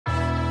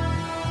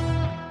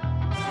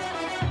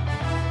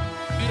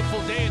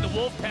special day, and the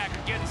Wolfpack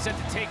are getting set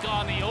to take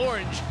on the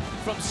Orange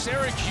from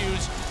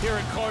Syracuse here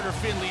at Carter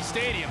Finley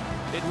Stadium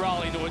in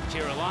Raleigh, North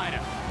Carolina.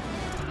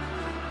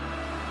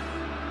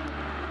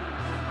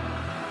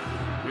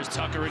 Here's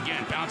Tucker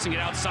again, bouncing it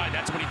outside.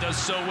 That's what he does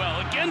so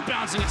well. Again,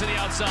 bouncing it to the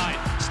outside.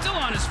 Still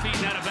on his feet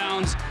and out of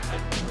bounds.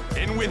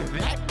 And with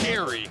that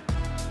carry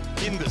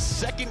in the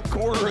second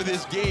quarter of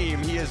this game,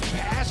 he has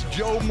passed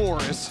Joe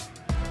Morris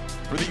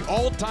for the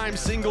all-time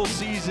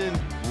single-season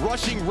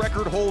rushing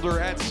record holder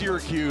at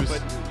Syracuse.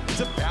 But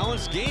it's a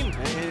balanced game,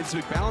 and it's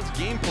a balanced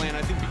game plan.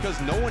 I think because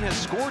no one has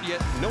scored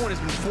yet, no one has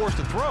been forced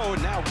to throw,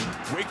 and now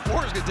Wake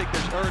Forest is going to take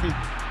their shot. I mean,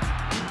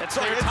 that's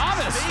Thayer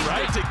Thomas,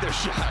 right? Take their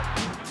shot.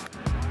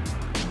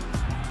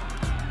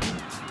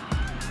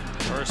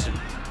 Person.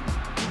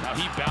 Now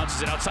he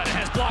bounces it outside. It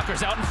has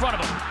blockers out in front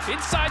of him.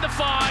 Inside the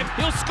 5,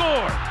 he'll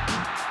score.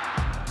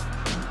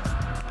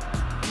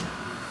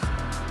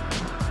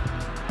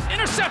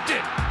 Intercepted.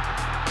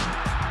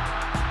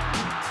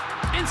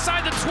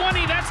 Inside the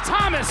 20, that's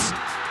Thomas,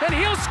 and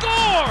he'll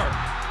score.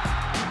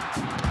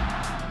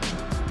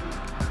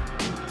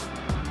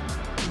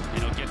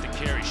 And he'll get the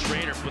carry.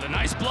 Schrader with a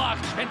nice block,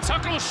 and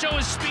Tucker will show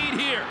his speed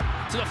here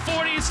to the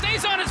 40 and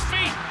stays on his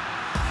feet.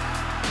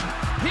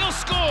 He'll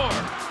score.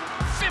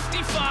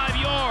 55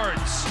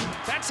 yards.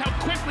 That's how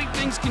quickly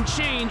things can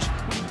change.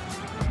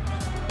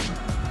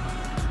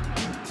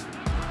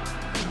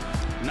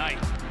 Knight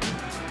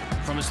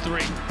from his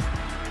 3.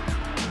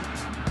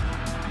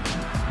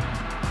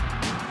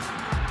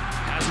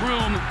 Has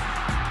room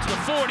to the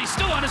 40,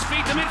 still on his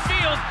feet to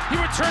midfield. He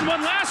returned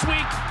one last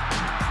week.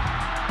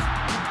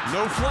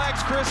 No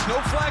flags, Chris, no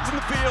flags in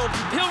the field.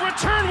 He'll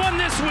return one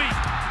this week.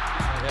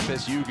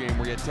 FSU game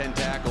where he had 10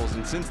 tackles,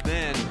 and since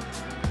then,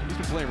 he's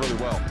been playing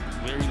really well.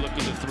 Leary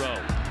looking to throw.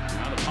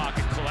 Now the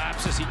pocket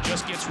collapses. He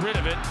just gets rid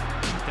of it.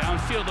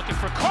 Downfield looking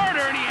for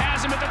Carter, and he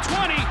has him at the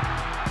 20.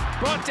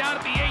 Brought down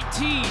at the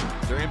 18.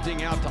 They're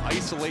emptying out to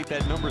isolate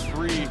that number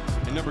 3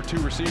 and number 2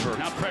 receiver.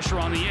 Now pressure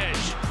on the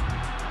edge.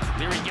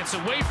 Leary gets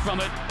away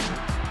from it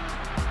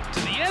to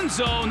the end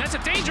zone. That's a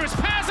dangerous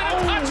pass and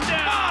a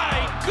touchdown.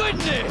 My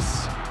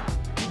goodness!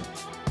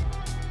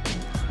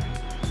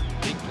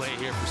 Play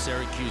here for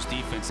Syracuse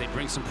defense. They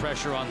bring some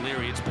pressure on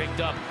Leary. It's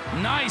picked up.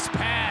 Nice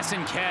pass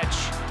and catch.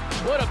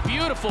 What a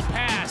beautiful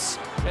pass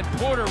at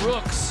Porter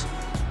Rooks.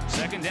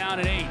 2nd down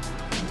and 8.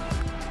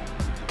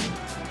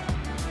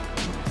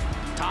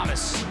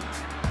 Thomas.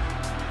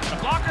 Got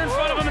a blocker in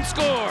front of him and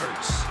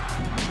scores.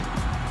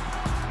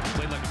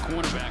 Played like a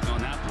cornerback on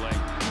that play.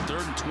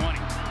 3rd and 20.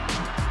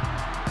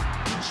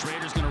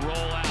 Schrader's going to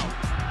roll out.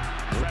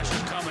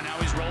 Pressure coming. Now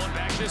he's rolling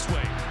back this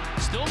way.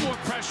 Still more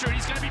pressure, and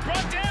he's going to be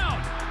brought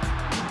down.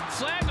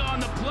 Flag on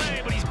the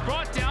play, but he's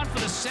brought down for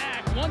the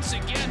sack. Once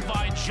again,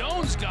 Vi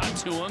Jones got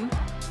to him.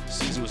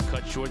 Season was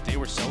cut short. They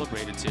were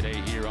celebrated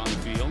today here on the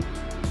field.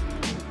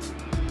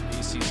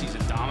 ACC's a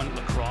dominant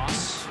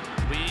lacrosse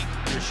league.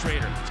 Here's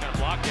Schrader. He's got a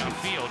block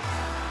downfield.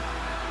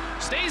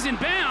 Stays in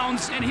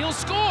bounds, and he'll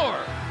score.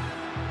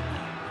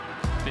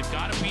 They've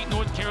got to beat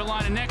North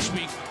Carolina next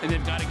week, and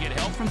they've got to get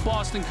help from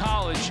Boston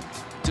College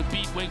to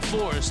beat Wake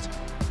Forest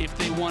if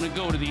they want to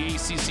go to the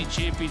ACC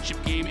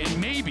championship game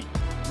and maybe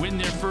win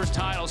their first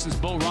title since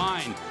Bo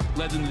Ryan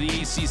led them to the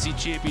ACC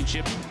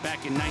championship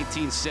back in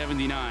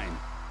 1979.